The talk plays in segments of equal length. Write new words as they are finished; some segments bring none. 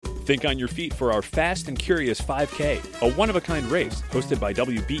Think on your feet for our Fast and Curious 5K, a one-of-a-kind race hosted by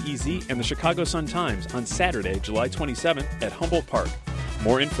WBEZ and the Chicago Sun-Times on Saturday, July 27th at Humboldt Park.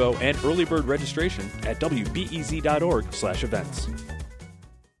 More info and early bird registration at wbez.org/events.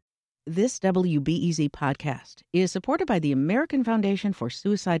 This WBEZ podcast is supported by the American Foundation for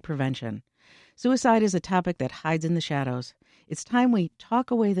Suicide Prevention. Suicide is a topic that hides in the shadows. It's time we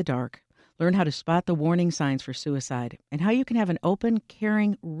talk away the dark. Learn how to spot the warning signs for suicide and how you can have an open,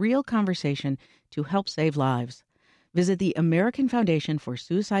 caring, real conversation to help save lives. Visit the American Foundation for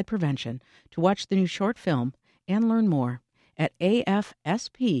Suicide Prevention to watch the new short film and learn more at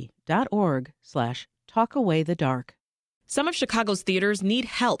afsp.org/talkawaythedark. Some of Chicago's theaters need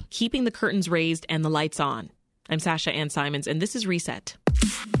help keeping the curtains raised and the lights on. I'm Sasha Ann Simons, and this is Reset.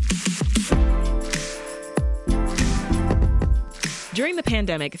 During the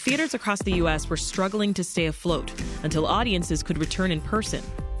pandemic, theaters across the U.S. were struggling to stay afloat until audiences could return in person.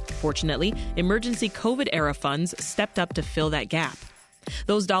 Fortunately, emergency COVID-era funds stepped up to fill that gap.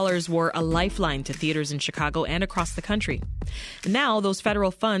 Those dollars were a lifeline to theaters in Chicago and across the country. Now, those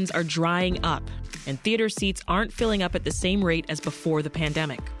federal funds are drying up, and theater seats aren't filling up at the same rate as before the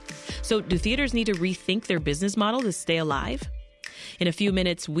pandemic. So, do theaters need to rethink their business model to stay alive? In a few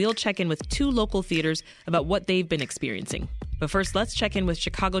minutes, we'll check in with two local theaters about what they've been experiencing. But first, let's check in with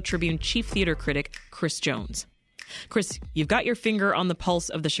Chicago Tribune chief theater critic Chris Jones. Chris, you've got your finger on the pulse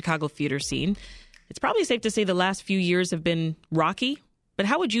of the Chicago theater scene. It's probably safe to say the last few years have been rocky, but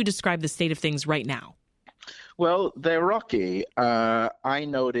how would you describe the state of things right now? Well, they're rocky. I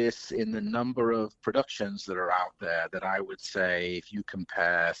notice in the number of productions that are out there that I would say if you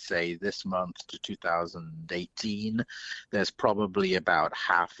compare, say, this month to 2018, there's probably about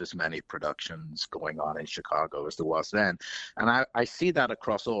half as many productions going on in Chicago as there was then. And I see that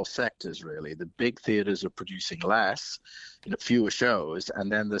across all sectors, really. The big theaters are producing less, fewer shows,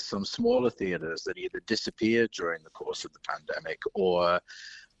 and then there's some smaller theaters that either disappeared during the course of the pandemic or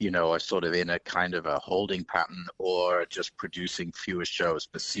are sort of in a kind of a holding pattern or just producing fewer shows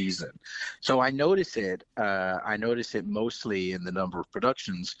per season. So I notice it mostly in the number of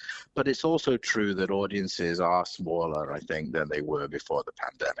productions, but it's also true that audiences are smaller, I think, than they were before the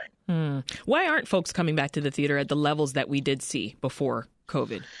pandemic. Why aren't folks coming back to the theater at the levels that we did see before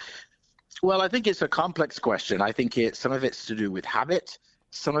COVID? Well, I think it's a complex question. I think some of it's to do with habit.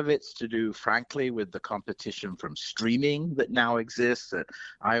 Some of it's to do, frankly, with the competition from streaming that now exists that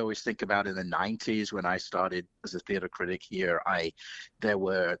I always think about in the 90s when I started as a theater critic here. There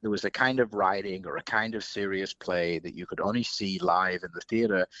was a kind of writing or a kind of serious play that you could only see live in the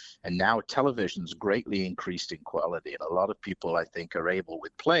theater, and now television's greatly increased in quality. And a lot of people, I think, are able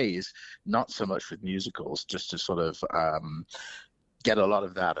with plays, not so much with musicals, just to sort of get a lot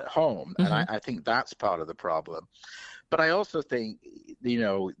of that at home. Mm-hmm. And I think that's part of the problem. But I also think,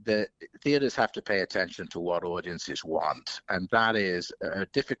 that theaters have to pay attention to what audiences want. And that is a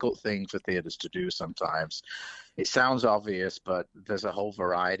difficult thing for theaters to do sometimes. It sounds obvious, but there's a whole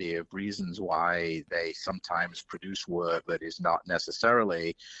variety of reasons why they sometimes produce work that is not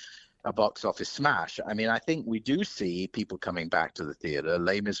necessarily a box office smash. I mean, I think we do see people coming back to the theater.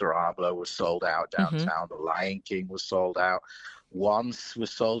 Les Miserables was sold out downtown. Mm-hmm. The Lion King was sold out. Once was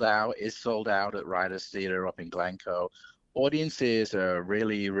sold out, is sold out at Writers Theater up in Glencoe. Audiences are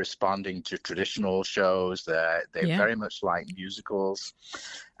really responding to traditional shows. They very much like musicals.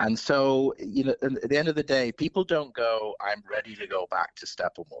 And so, at the end of the day, people don't go, I'm ready to go back to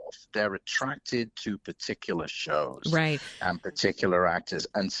Steppenwolf. They're attracted to particular shows and particular actors.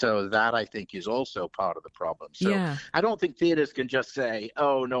 And so that, I think, is also part of the problem. So I don't think theaters can just say,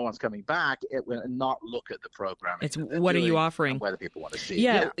 oh, no one's coming back, and not look at the programming. It's what are you offering? Whether people want to see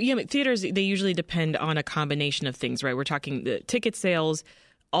theaters, they usually depend on a combination of things, right? We're talking the ticket sales,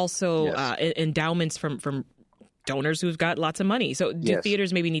 also endowments from donors who've got lots of money. So do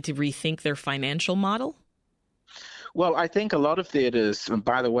theaters maybe need to rethink their financial model? Well, I think a lot of theaters, and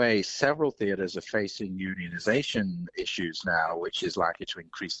by the way, several theaters are facing unionization issues now, which is likely to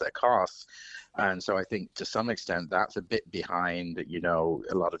increase their costs. And so I think to some extent that's a bit behind, a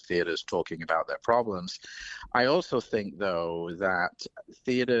lot of theaters talking about their problems. I also think, though, that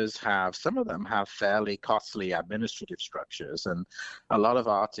theaters some of them have fairly costly administrative structures. And a lot of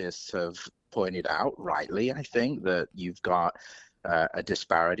artists have pointed out, rightly, I think, that you've got a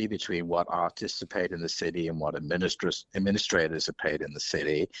disparity between what artists are paid in the city and what administrators are paid in the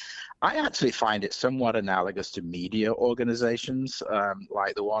city. I actually find it somewhat analogous to media organizations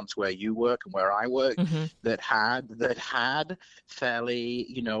like the ones where you work and where I work that had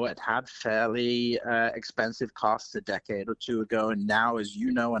fairly expensive costs a decade or two ago, and now, as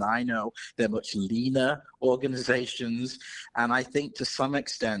you know and I know, they're much leaner organizations. And I think to some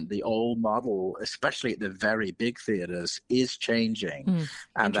extent the old model, especially at the very big theaters, is changing,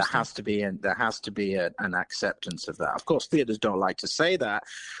 and there has to be an acceptance of that. Of course, theaters don't like to say that,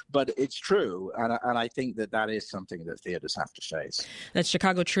 but it's true, and I think that is something that theaters have to face. That's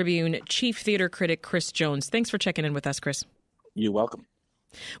Chicago Tribune chief theater critic Chris Jones. Thanks for checking in with us, Chris. You're welcome.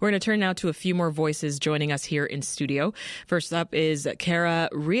 We're going to turn now to a few more voices joining us here in studio. First up is Kara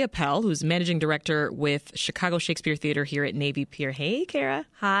Riopel, who's managing director with Chicago Shakespeare Theater here at Navy Pier. Hey, Kara.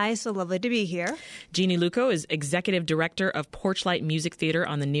 Hi, so lovely to be here. Jeannie Luco is executive director of Porchlight Music Theater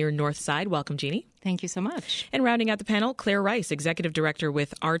on the near north side. Welcome, Jeannie. Thank you so much. And rounding out the panel, Claire Rice, executive director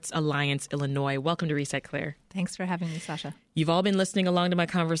with Arts Alliance Illinois. Welcome to Reset, Claire. Thanks for having me, Sasha. You've all been listening along to my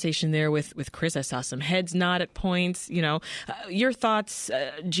conversation there with Chris. I saw some heads nod at points. Your thoughts,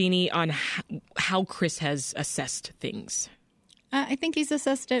 Jeannie, on how Chris has assessed things? I think he's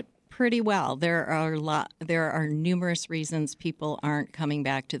assessed it pretty well. There are numerous reasons people aren't coming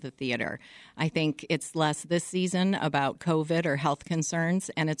back to the theater. I think it's less this season about COVID or health concerns,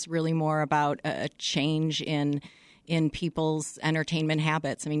 and it's really more about a change in people's entertainment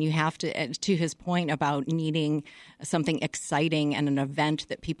habits. I mean, you have to his point about needing something exciting and an event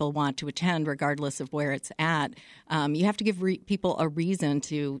that people want to attend, regardless of where it's at. You have to give people a reason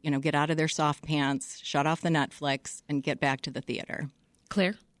to, get out of their soft pants, shut off the Netflix, and get back to the theater.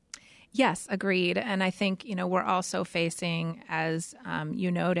 Claire? Yes, agreed. And I think, we're also facing, as you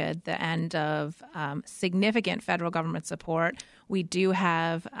noted, the end of significant federal government support. We do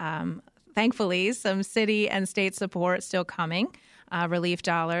have thankfully, some city and state support still coming, relief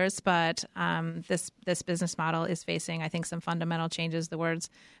dollars, but this business model is facing, I think, some fundamental changes. The words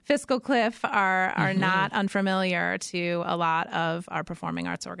fiscal cliff are not unfamiliar to a lot of our performing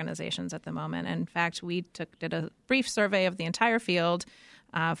arts organizations at the moment. In fact, we did a brief survey of the entire field.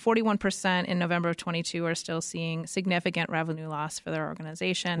 41% in November of 22 are still seeing significant revenue loss for their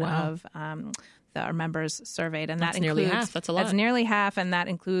organization of our members surveyed, and that's nearly half. That's a lot. That's nearly half, and that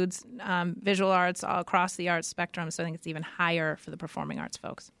includes visual arts all across the arts spectrum. So I think it's even higher for the performing arts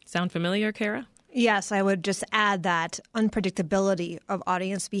folks. Sound familiar, Kara? Yes, I would just add that unpredictability of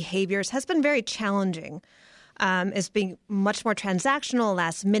audience behaviors has been very challenging. It's being much more transactional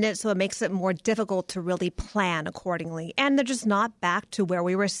last minute, so it makes it more difficult to really plan accordingly. And they're just not back to where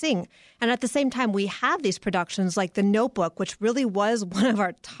we were seeing. And at the same time, we have these productions like The Notebook, which really was one of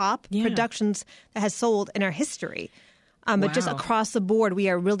our top productions that has sold in our history. But just across the board, we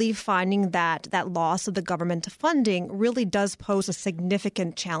are really finding that loss of the government funding really does pose a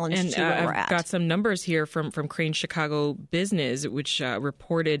significant challenge to where we're at. I've got some numbers here from Crane Chicago Business, which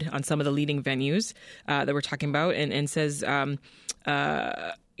reported on some of the leading venues that we're talking about, and says,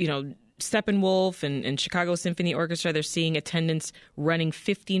 Steppenwolf and Chicago Symphony Orchestra, they're seeing attendance running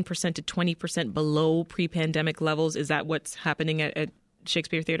 15% to 20% below pre-pandemic levels. Is that what's happening at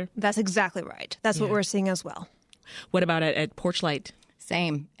Shakespeare Theater? That's exactly right. That's what we're seeing as well. What about at Porchlight?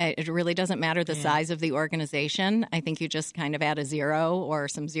 Same. It really doesn't matter the size of the organization. I think you just kind of add a zero or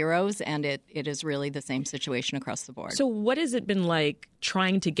some zeros, and it is really the same situation across the board. So what has it been like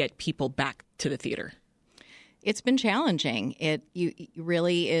trying to get people back to the theater? It's been challenging. It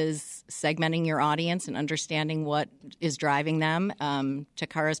really is segmenting your audience and understanding what is driving them. To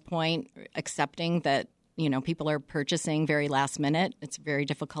Kara's point, accepting that people are purchasing very last minute. It's very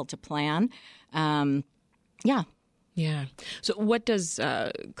difficult to plan. Yeah. So what does,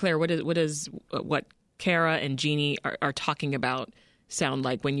 Claire, what Kara and Jeannie are talking about sound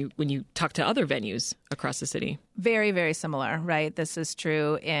like when you talk to other venues across the city? Very, very similar, right? This is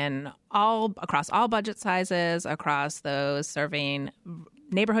true across all budget sizes, across those serving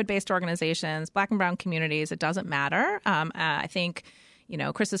neighborhood-based organizations, Black and brown communities. It doesn't matter. I think,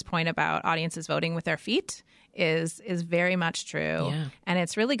 Chris's point about audiences voting with their feet is very much true. Yeah. And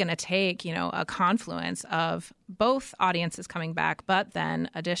it's really going to take, a confluence of both audiences coming back, but then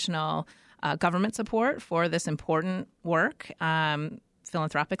additional government support for this important work,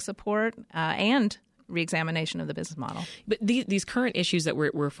 philanthropic support, and reexamination of the business model. But these current issues that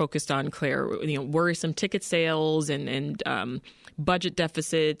we're focused on, Claire, worrisome ticket sales and budget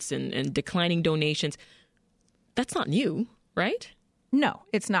deficits and declining donations, that's not new, right? No,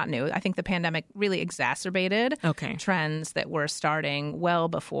 it's not new. I think the pandemic really exacerbated trends that were starting well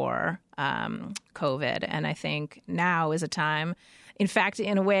before COVID. And I think now is a time, in fact,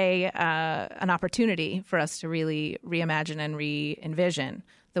 in a way, an opportunity for us to really reimagine and re-envision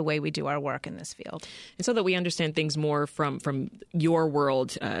the way we do our work in this field. And so that we understand things more from your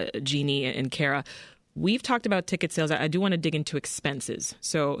world, Jeannie and Kara, we've talked about ticket sales. I do want to dig into expenses.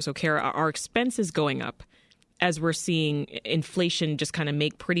 So Kara, are expenses going up as we're seeing inflation just kind of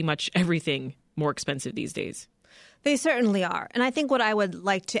make pretty much everything more expensive these days? They certainly are. And I think what I would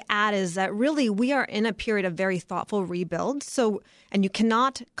like to add is that really we are in a period of very thoughtful rebuild. And you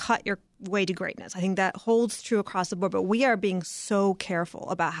cannot cut your way to greatness. I think that holds true across the board. But we are being so careful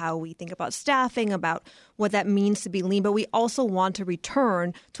about how we think about staffing, about what that means to be lean. But we also want to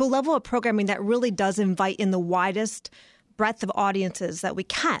return to a level of programming that really does invite in the widest breadth of audiences that we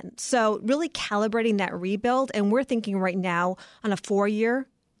can. So really calibrating that rebuild. And we're thinking right now on a 4-year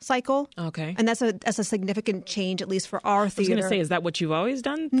cycle. Okay. And that's a significant change, at least for our theater. I was going to say, is that what you've always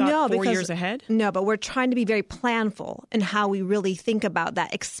done? No, 4 years ahead? No, but we're trying to be very planful in how we really think about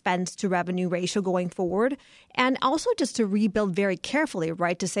that expense to revenue ratio going forward. And also just to rebuild very carefully,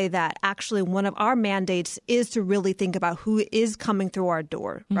 right? To say that actually one of our mandates is to really think about who is coming through our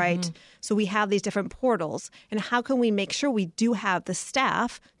door, right? Mm-hmm. So we have these different portals. And how can we make sure we do have the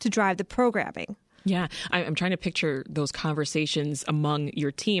staff to drive the programming? Yeah, I'm trying to picture those conversations among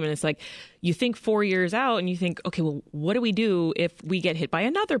your team. And it's like, you think 4 years out and you think, okay, well, what do we do if we get hit by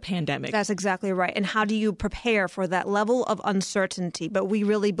another pandemic? That's exactly right. And how do you prepare for that level of uncertainty? But we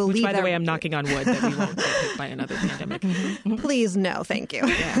really believe Which, by the way, I'm knocking on wood that we won't get hit by another pandemic. Please, no, thank you.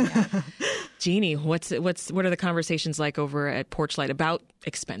 Yeah. Jeannie, what are the conversations like over at Porchlight about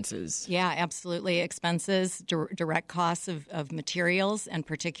expenses? Yeah, absolutely. Expenses, direct costs of materials, and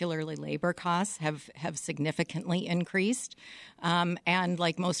particularly labor costs have significantly increased. And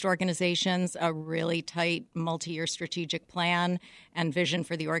like most organizations, a really tight multi-year strategic plan and vision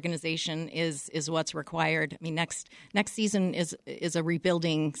for the organization is what's required. I mean, next season is a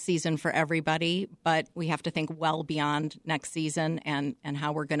rebuilding season for everybody, but we have to think well beyond next season and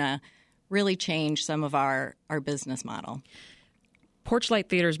how we're going to really change some of our business model. Porchlight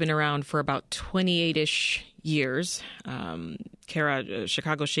Theater has been around for about 28-ish years. Kara,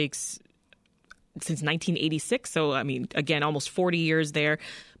 Chicago Shakes since 1986. So, I mean, again, almost 40 years there.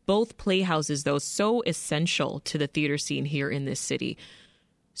 Both playhouses, though, so essential to the theater scene here in this city.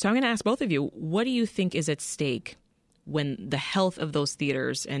 So I'm going to ask both of you, what do you think is at stake when the health of those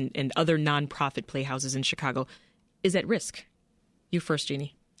theaters and other nonprofit playhouses in Chicago is at risk? You first,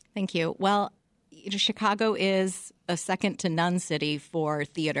 Jeannie. Thank you. Well, Chicago is a second-to-none city for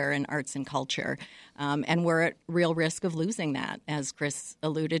theater and arts and culture, and we're at real risk of losing that. As Chris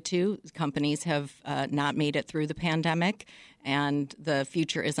alluded to, companies have not made it through the pandemic, and the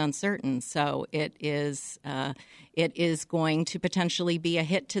future is uncertain. So it is going to potentially be a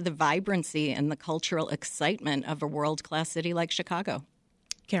hit to the vibrancy and the cultural excitement of a world-class city like Chicago.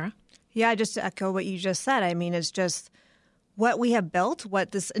 Kara? Yeah, just to echo what you just said. I mean, it's just what we have built,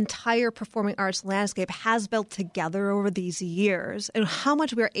 what this entire performing arts landscape has built together over these years, and how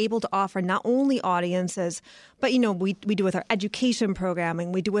much we are able to offer not only audiences, but, we do with our education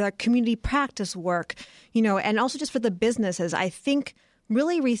programming, we do with our community practice work, and also just for the businesses. I think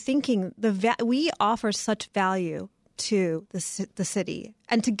really rethinking we offer such value to the city,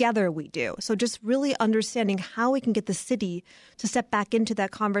 and together we do. So just really understanding how we can get the city to step back into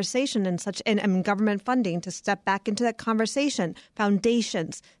that conversation and government funding to step back into that conversation,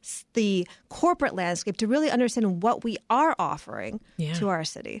 foundations, the corporate landscape to really understand what we are offering to our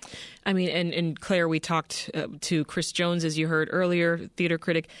city. I mean, and Claire, we talked to Chris Jones, as you heard earlier, theater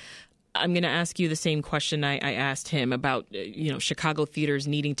critic. I'm going to ask you the same question I asked him about, Chicago theaters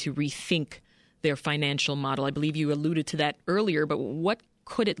needing to rethink their financial model. I believe you alluded to that earlier, but what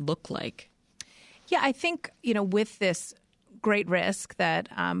could it look like? Yeah, I think, with this great risk that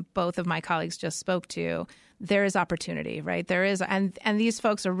both of my colleagues just spoke to, there is opportunity, right? There is, and these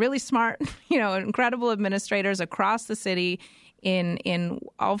folks are really smart, incredible administrators across the city in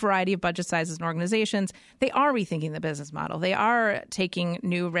all variety of budget sizes and organizations. They are rethinking the business model. They are taking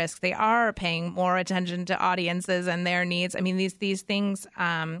new risks. They are paying more attention to audiences and their needs. I mean, these things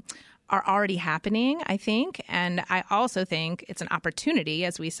are already happening, I think. And I also think it's an opportunity,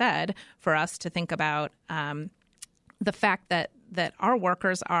 as we said, for us to think about the fact that our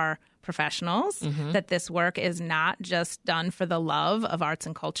workers are professionals, that this work is not just done for the love of arts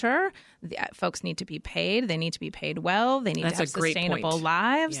and culture. Folks need to be paid. They need to be paid well. They need to have sustainable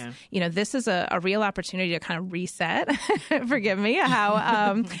lives. Yeah. You know, this is a real opportunity to kind of reset. Forgive me.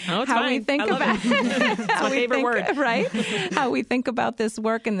 How we think about how my favorite word, right? How we think about this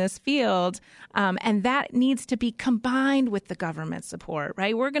work in this field, and that needs to be combined with the government support.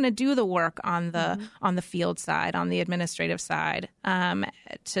 Right? We're going to do the work on the field side, on the administrative side,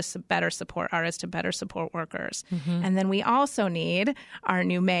 to better support artists, to better support workers, and then we also need our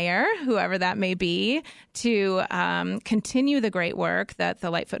new mayor, whoever that may be, to continue the great work that the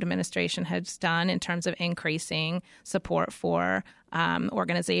Lightfoot administration has done in terms of increasing support for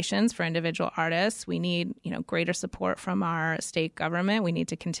organizations, for individual artists. We need, greater support from our state government. We need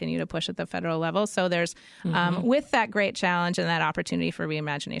to continue to push at the federal level. So there's, with that great challenge and that opportunity for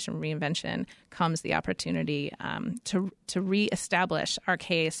reimagination, reinvention, comes the opportunity to reestablish our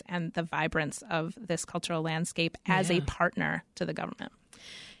case and the vibrance of this cultural landscape as a partner to the government.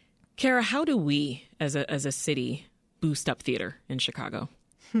 Kara, how do we, as a city, boost up theater in Chicago?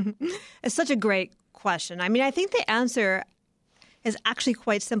 It's such a great question. I mean, I think the answer is actually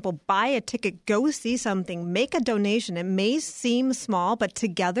quite simple. Buy a ticket, go see something, make a donation. It may seem small, but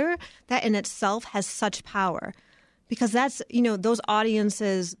together, that in itself has such power. Because that's, those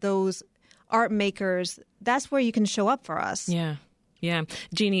audiences, those art makers, that's where you can show up for us. Yeah.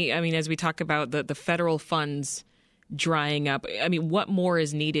 Jeannie, I mean, as we talk about the federal funds drying up, I mean, what more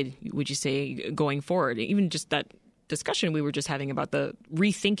is needed, would you say, going forward? Even just that discussion we were just having about the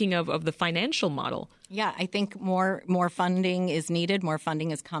rethinking of the financial model. Yeah, I think more funding is needed. More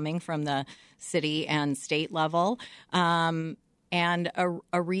funding is coming from the city and state level. And a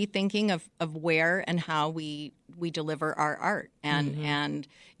rethinking of where and how we deliver our art. And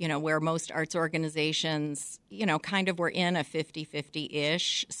where most arts organizations, kind of were in a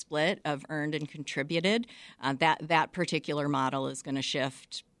 50-50-ish split of earned and contributed, that particular model is going to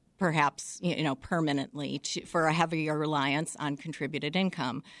shift perhaps, permanently for a heavier reliance on contributed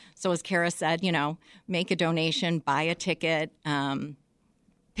income. So as Kara said, make a donation, buy a ticket,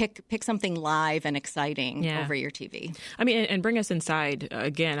 pick something live and exciting over your TV. I mean, and bring us inside.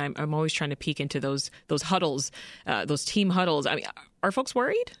 Again, I'm always trying to peek into those huddles, those team huddles. I mean, are folks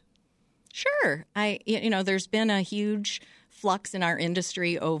worried? Sure. There's been a huge flux in our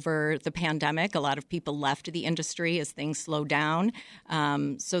industry over the pandemic. A lot of people left the industry as things slowed down.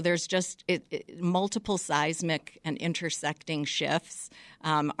 So there's just multiple seismic and intersecting shifts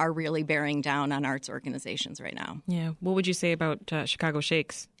are really bearing down on arts organizations right now. Yeah. What would you say about Chicago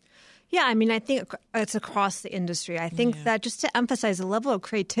Shakes? Yeah, I mean, I think it's across the industry. I think that just to emphasize the level of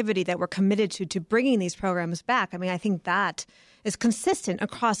creativity that we're committed to bringing these programs back, I mean, I think that is consistent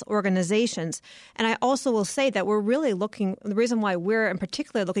across organizations. And I also will say that we're really the reason why we're in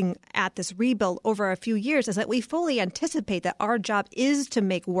particular looking at this rebuild over a few years is that we fully anticipate that our job is to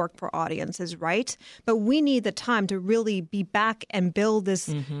make work for audiences, right? But we need the time to really be back and build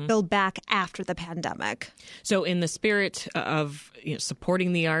back after the pandemic. So in the spirit of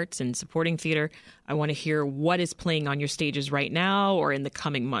supporting the arts and supporting theater, I want to hear what is playing on your stages right now or in the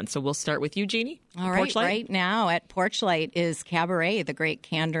coming months. So we'll start with you, Jeannie. All right. Right now at Porchlight is Cabaret, the great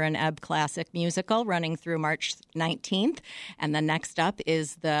Kander and Ebb classic musical, running through March 19th. And then next up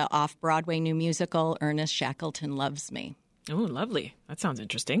is the off-Broadway new musical, Ernest Shackleton Loves Me. Oh, lovely. That sounds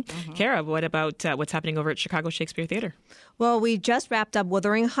interesting. Kara, what about what's happening over at Chicago Shakespeare Theater? Well, we just wrapped up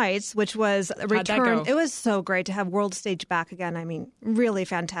Wuthering Heights, which was a return. How'd that go? It was so great to have World Stage back again. I mean, really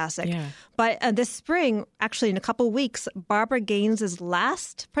fantastic. Yeah. But this spring, actually in a couple of weeks, Barbara Gaines'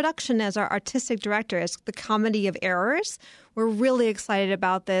 last production as our artistic director is The Comedy of Errors. We're really excited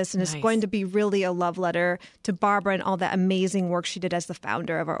about this, and it's going to be really a love letter to Barbara and all that amazing work she did as the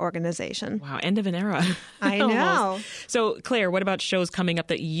founder of our organization. Wow, end of an era. I know. So, Claire, what about shows coming up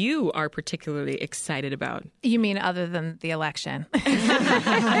that you are particularly excited about? You mean other than the election? Because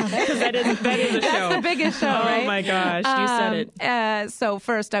that is a show. That's the biggest show, right? Oh my gosh, you said it. So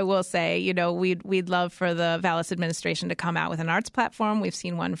first, I will say, we'd love for the Vallis administration to come out with an arts platform. We've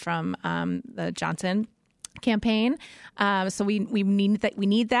seen one from the Johnson campaign. So we need that.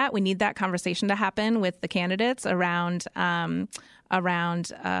 We need that conversation to happen with the candidates around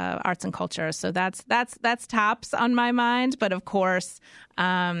arts and culture. So that's tops on my mind. But of course,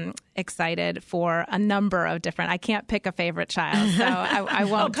 excited for a number of different. I can't pick a favorite child, so I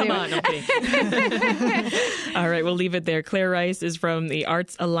won't. Come on, okay. All right, we'll leave it there. Claire Rice is from the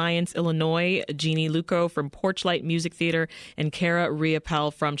Arts Alliance Illinois, Jeannie Luco from Porchlight Music Theater, and Kara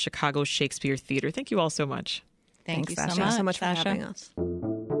Riopel from Chicago Shakespeare Theater. Thank you all so much. Thanks Sasha. so much for having us.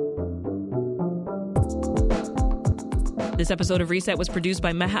 This episode of Reset was produced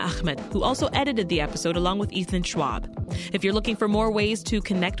by Meha Ahmed, who also edited the episode along with Ethan Schwab. If you're looking for more ways to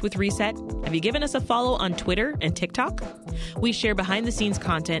connect with Reset, have you given us a follow on Twitter and TikTok? We share behind-the-scenes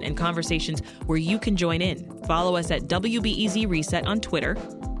content and conversations where you can join in. Follow us at WBEZ Reset on Twitter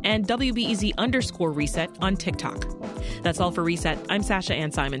and WBEZ_Reset on TikTok. That's all for Reset. I'm Sasha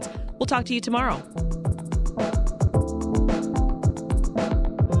Ann Simons. We'll talk to you tomorrow.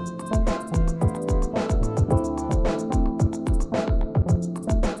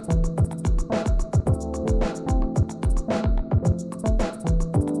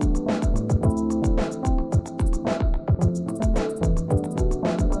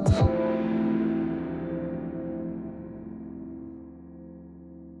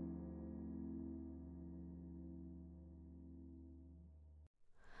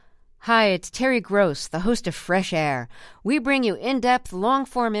 Hi, it's Terry Gross, the host of Fresh Air. We bring you in-depth,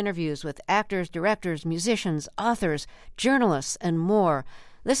 long-form interviews with actors, directors, musicians, authors, journalists, and more.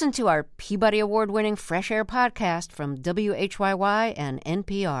 Listen to our Peabody Award-winning Fresh Air podcast from WHYY and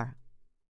NPR.